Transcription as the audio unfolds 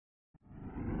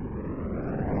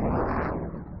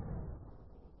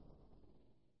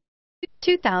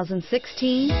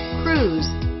2016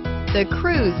 Cruze. The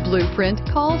Cruze blueprint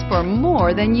calls for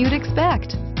more than you'd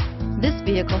expect. This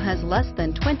vehicle has less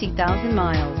than 20,000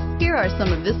 miles. Here are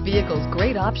some of this vehicle's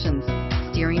great options: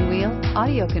 steering wheel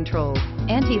audio controls,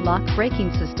 anti-lock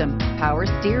braking system, power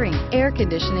steering, air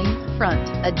conditioning, front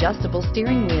adjustable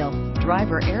steering wheel,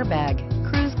 driver airbag,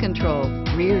 cruise control,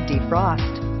 rear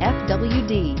defrost,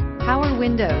 FWD, power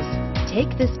windows.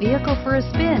 Take this vehicle for a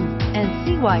spin and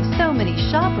see why so many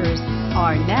shoppers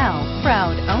are now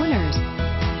proud owners.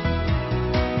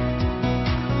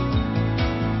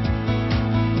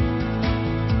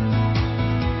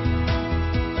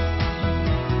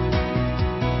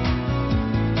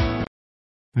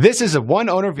 This is a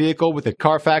one-owner vehicle with a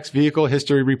Carfax Vehicle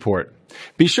History Report.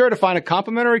 Be sure to find a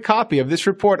complimentary copy of this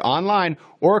report online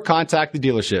or contact the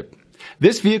dealership.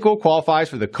 This vehicle qualifies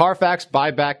for the Carfax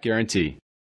Buyback Guarantee.